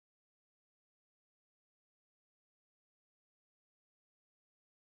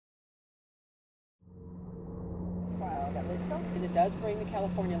it does bring the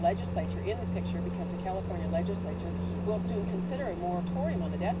California legislature in the picture, because the California legislature will soon consider a moratorium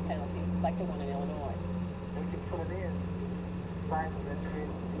on the death penalty, like the one in Illinois.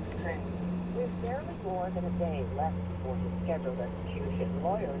 With barely more than a day left before his scheduled execution,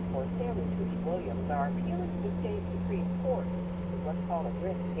 lawyers for Stanley Tucci Williams are appealing to the state Supreme Court with what's called a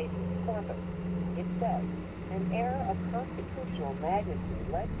writ habeas corpus. It says an error of constitutional magnitude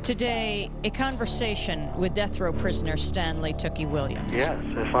led today, a conversation with death row prisoner Stanley Tucci Williams. Yes,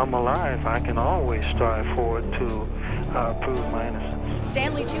 if I'm alive, I can always strive forward to prove my innocence.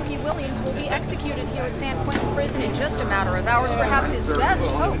 Stanley Tucci Williams will be executed here at San Quentin Prison in just a matter of hours. Perhaps his best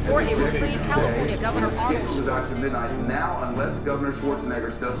hope for a reprieve, California Governor Arnold Schwarzenegger. Midnight now, unless Governor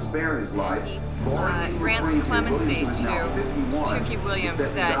Schwarzenegger does spare his life. grants clemency to Tucci Williams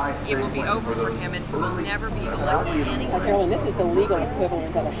that it will be over for him and he will never be elected anywhere. Carolyn, this is the legal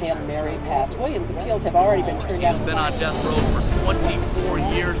equivalent of a Hail Mary pass. Williams' appeals have already been turned down. He's been on death row for 24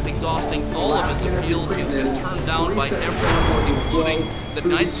 years, exhausting all of his appeals. He's been turned down by every court, including the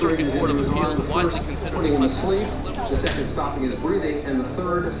Ninth Circuit Court of Appeals, widely considered putting him asleep, the second stopping his breathing, and the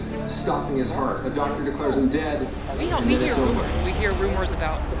third stopping his heart. A doctor declares him dead. We hear rumors. We hear rumors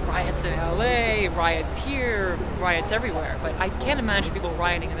about riots in LA, riots here, riots everywhere. But I can't imagine people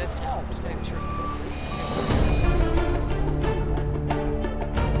rioting in this town, to tell you the truth.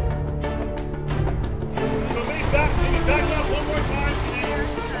 Back up one more time.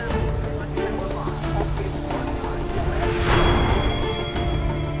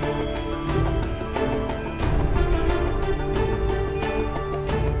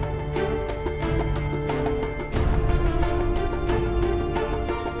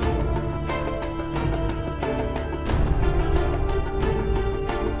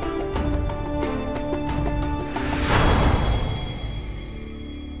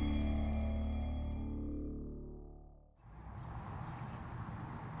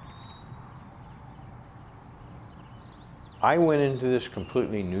 I went into this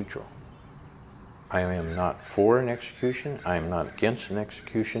completely neutral. I am not for an execution. I am not against an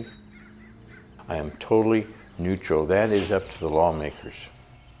execution. I am totally neutral. That is up to the lawmakers.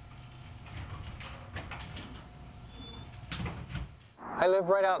 I live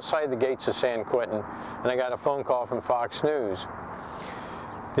right outside the gates of San Quentin, and I got a phone call from Fox News.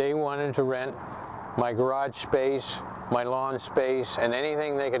 They wanted to rent my garage space, my lawn space, and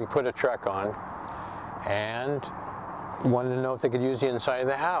anything they could put a truck on, and wanted to know if they could use the inside of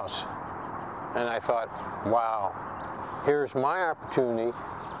the house. And I thought, wow, here's my opportunity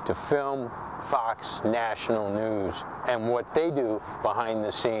to film Fox National News and what they do behind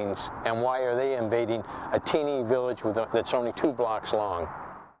the scenes, and why are they invading a teeny village that's only 2 blocks long.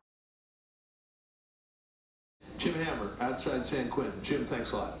 Jim Hammer, outside San Quentin. Jim,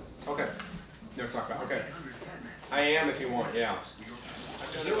 thanks a lot. Okay. Never talk about. Okay. I am if you want. Yeah.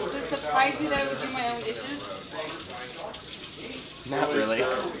 Does it surprise you that I would do my own dishes? Not really.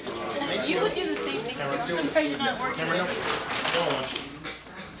 You would do the same thing too. I'm afraid you're not organized.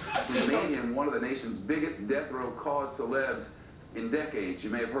 Made him one of the nation's biggest death row cause celebs in decades.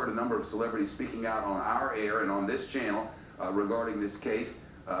 You may have heard a number of celebrities speaking out on our air and on this channel regarding this case.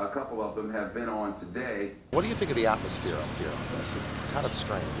 A couple of them have been on today. What do you think of the atmosphere up here on this? It's kind of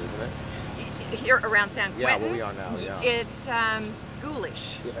strange, isn't it? Here around San Quentin? Yeah, where we are now, yeah. It's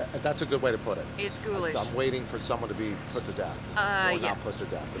ghoulish. Yeah, that's a good way to put it. It's ghoulish. I'm waiting for someone to be put to death. Or yeah. not put to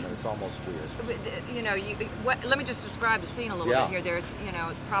death. I mean, it's almost weird. But, you know, let me just describe the scene a little bit here. There's, you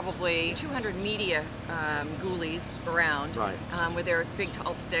know, probably 200 media ghoulies around. Right. With their big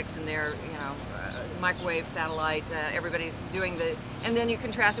tall sticks and their, you know, microwave, satellite, everybody's doing the, and then you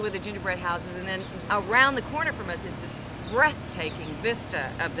contrast it with the gingerbread houses, and then around the corner from us is this breathtaking vista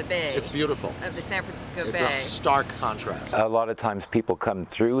of the bay. It's beautiful. Of the San Francisco Bay. It's a stark contrast. A lot of times people come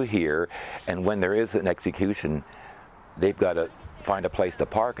through here, and when there is an execution, they've got to find a place to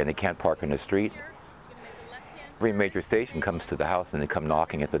park, and they can't park in the street. Every major station comes to the house, and they come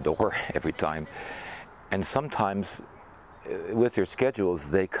knocking at the door every time. And sometimes, with their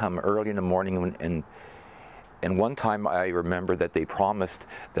schedules, they come early in the morning, and one time I remember that they promised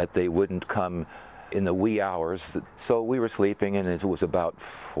that they wouldn't come in the wee hours. So we were sleeping, and it was about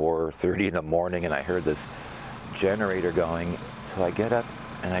 4:30 in the morning, and I heard this generator going. So I get up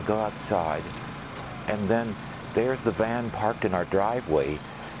and I go outside, and then there's the van parked in our driveway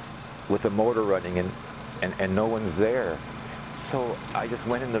with the motor running, and no one's there. So I just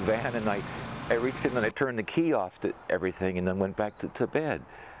went in the van, and I reached in and I turned the key off to everything, and then went back to bed.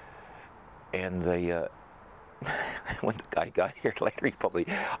 And when the guy got here later, he probably,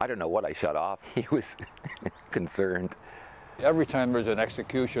 I don't know what I shut off. He was concerned. Every time there's an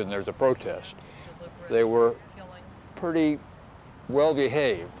execution, there's a protest. They were pretty well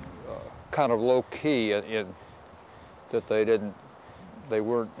behaved, kind of low key in that they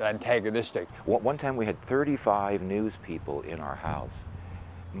weren't antagonistic. One time we had 35 news people in our house.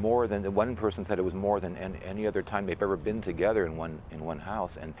 More than, one person said it was more than any other time they've ever been together in one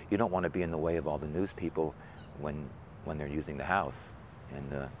house, and you don't want to be in the way of all the news people when they're using the house.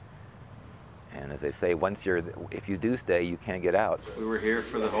 And as they say, if you do stay, you can't get out. We were here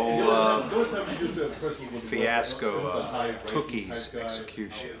for the whole fiasco of Tookie's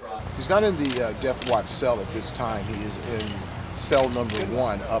execution. He's not in the death watch cell at this time. He is in cell number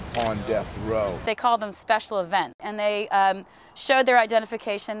 1 up on death row. They call them special event, and they showed their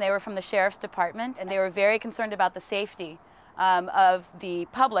identification. They were from the sheriff's department, and they were very concerned about the safety of the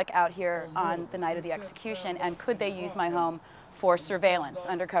public out here on the night of the execution, and could they use my home for surveillance,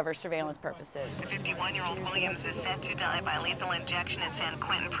 undercover surveillance purposes. 51-year-old Williams is set to die by lethal injection at San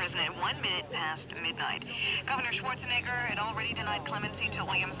Quentin prison at 1 minute past midnight. Governor Schwarzenegger had already denied clemency to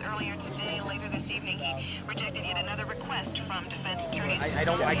Williams earlier today. Later this evening, he rejected yet another request from defense attorneys.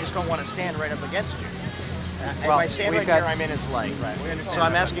 I just don't want to stand right up against you. If Well, I stand right here, I'm in his light. So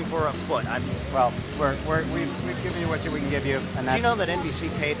I'm asking for a foot. Well, we've given you what we can give you. And do you know that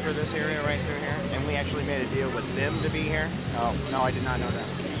NBC paid for this area right through here? And we actually made a deal with them to be here? Oh, no, I did not know that.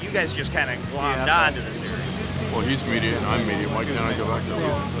 You guys just kind of glommed onto this area. Well, he's media and I'm media. Why can't I go back to the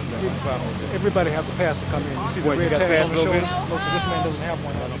Everybody has a pass to come in. You see the red tags on the shoulders? No, so this man doesn't have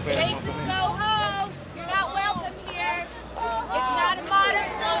one. Cases go home. You're not welcome here. It's not a modern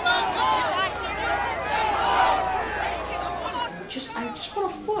I just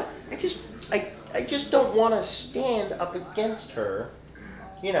want a foot. I just don't want to stand up against her,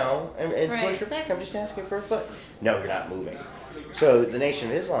 you know, and push her back. I'm just asking for a foot. No, you're not moving. So the Nation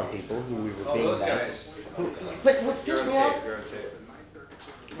of Islam people, who we were being nice, but what pissed me off,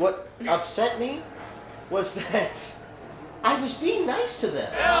 what upset me, was that I was being nice to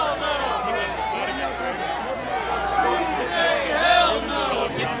them. Hell no!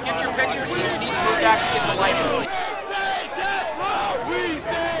 Get your pictures. You need to go back in the library.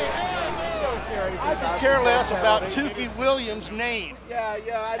 I could care less about Tookie Williams' name. Yeah, I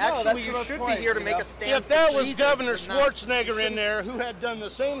know. Actually, you should be here to make a stand. If that was Governor Schwarzenegger in there, who had done the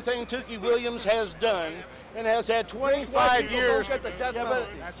same thing Tookie Williams has done, and has had 25 years,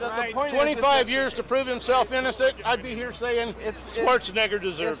 25 years to prove himself innocent, I'd be here saying Schwarzenegger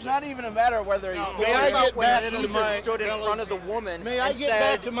deserves it. It's not even a matter of whether he's May I get back to my stood in front of the woman. May I get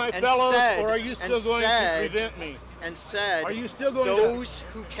back to my fellows, or are you still going to prevent me? And said, are you still going those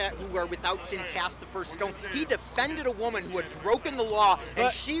who are without sin cast the first stone. He defended a woman who had broken the law,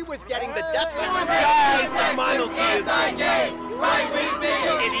 and she was getting the death penalty. Guys, anti-gay, right-wing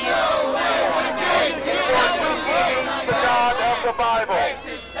bigots, the God of the Bible.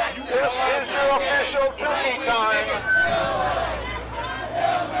 This is your official Tookie time.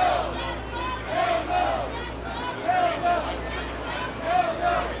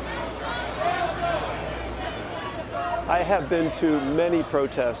 I have been to many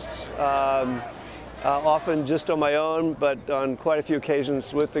protests, often just on my own, but on quite a few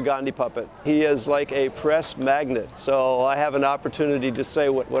occasions with the Gandhi puppet. He is like a press magnet, so I have an opportunity to say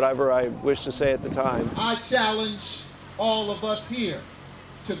whatever I wish to say at the time. I challenge all of us here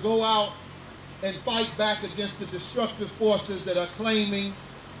to go out and fight back against the destructive forces that are claiming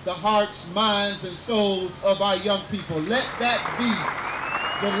the hearts, minds, and souls of our young people. Let that be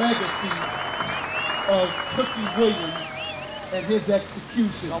the legacy of Tookie Williams and his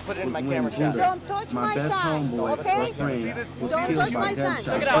execution. Don't put it in my camera shot. Don't touch my son, okay? Don't touch my son.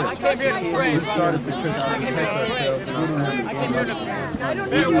 Check it out. I came here to pray. We started because we protect ourselves and we don't have I don't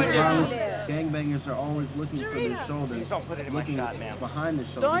need witnesses. Gangbangers are always looking for their shoulders, don't put it in my shot, ma'am. Behind the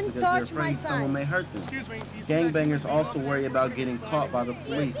shoulders because they're afraid someone may hurt them. Gangbangers also worry about getting caught by the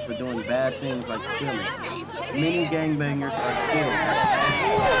police for doing bad things like stealing. Many gangbangers are scared.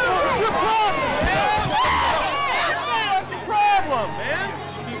 Problem, man.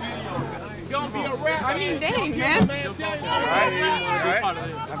 He's gonna be a rap. I mean, dang, man. All right.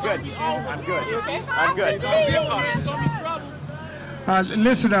 I'm good. You okay? I'm good.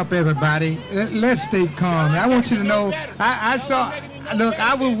 Listen up, everybody. Let's stay calm. I want you to know, I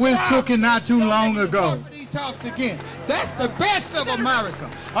was with Tookie not too long ago. He talked again. That's the best of America.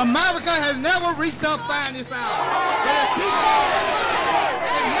 America has never reached her finest hour. But if people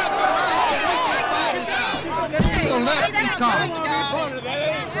can help America reach its finest hour, so let's be calm.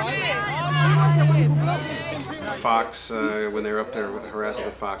 Fox, when they were up there harassing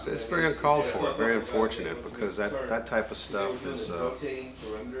the Fox, it's very uncalled for, very unfortunate, because that type of stuff is,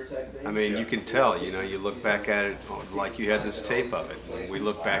 I mean, you can tell, you know, you look back at it like you had this tape of it, and we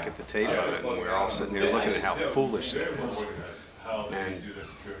look back at the tape of it, and we're all sitting there looking at how foolish that is. And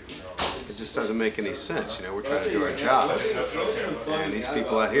it just doesn't make any sense. You know, we're trying to do our jobs. And these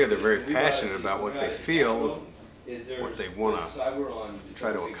people out here, they're very passionate about what they feel, what they want to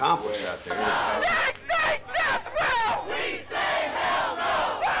try to accomplish out there.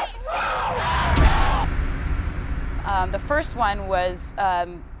 The first one was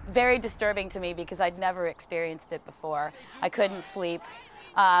very disturbing to me because I'd never experienced it before. I couldn't sleep.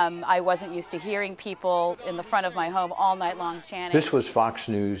 I wasn't used to hearing people in the front of my home all night long chanting. This was Fox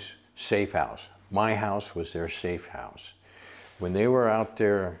News' safe house. My house was their safe house. When they were out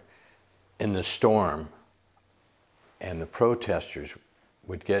there in the storm and the protesters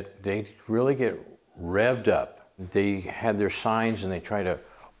they'd really get revved up. They had their signs and they tried to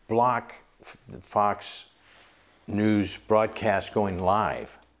block the Fox News broadcast going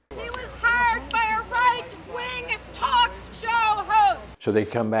live. He was hired by a right-wing talk show host. So they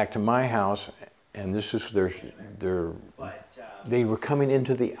come back to my house, and this is they were coming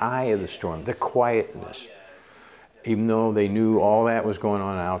into the eye of the storm, the quietness. Even though they knew all that was going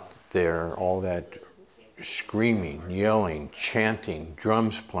on out there, all that screaming, yelling, chanting,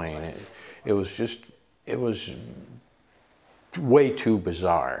 drums playing, it was way too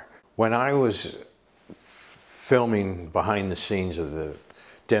bizarre. When I was filming behind the scenes of the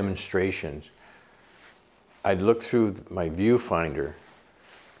demonstrations, I'd look through my viewfinder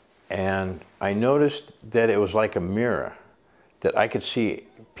and I noticed that it was like a mirror, that I could see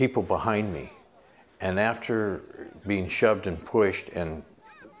people behind me. And after being shoved and pushed and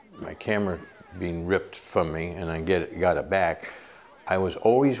my camera being ripped from me and I got it back, I was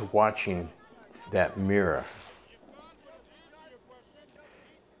always watching that mirror,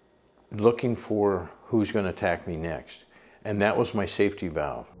 looking for who's going to attack me next. And that was my safety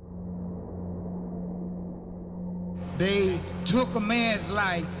valve. They took a man's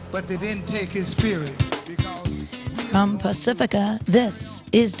life, but they didn't take his spirit. From Pacifica, this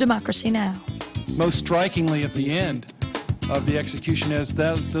is Democracy Now! Most strikingly at the end of the execution, as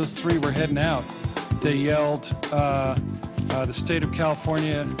those three were heading out, they yelled, the state of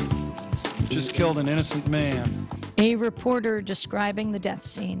California just killed an innocent man. A reporter describing the death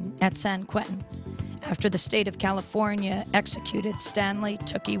scene at San Quentin after the state of California executed Stanley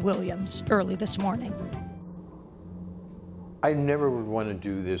Tookie Williams early this morning. I never would want to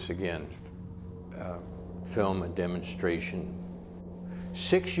do this again, film a demonstration.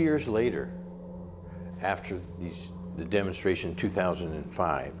 6 years later, after the demonstration in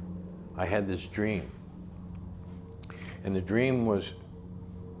 2005, I had this dream. And the dream was,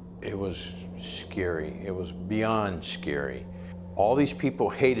 it was scary. It was beyond scary. All these people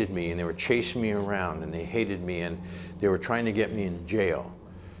hated me and they were chasing me around and they hated me and they were trying to get me in jail.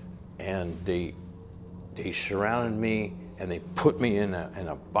 And they surrounded me and they put me in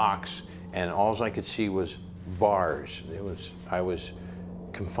a box and all I could see was bars. I was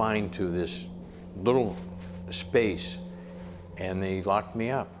confined to this little space and they locked me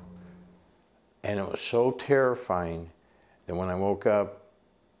up. And it was so terrifying that when I woke up,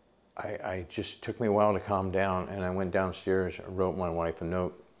 I just took me a while to calm down, and I went downstairs and wrote my wife a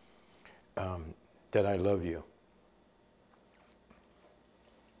note that I love you.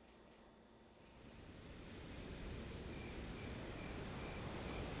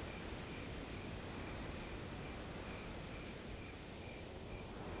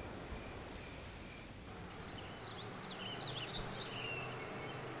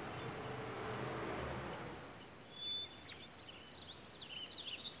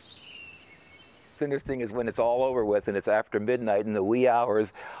 Interesting is when it's all over with and it's after midnight in the wee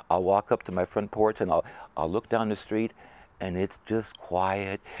hours, I'll walk up to my front porch and I'll look down the street and it's just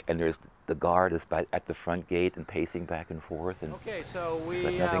quiet and there's the guard is at the front gate and pacing back and forth and okay, so we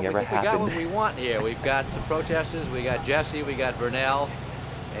like nothing ever we happened. got what we want here. We've got some protesters, we got Jesse, we got Vernell,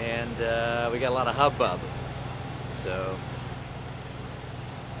 and we got a lot of hubbub. So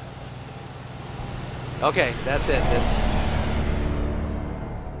okay, that's it.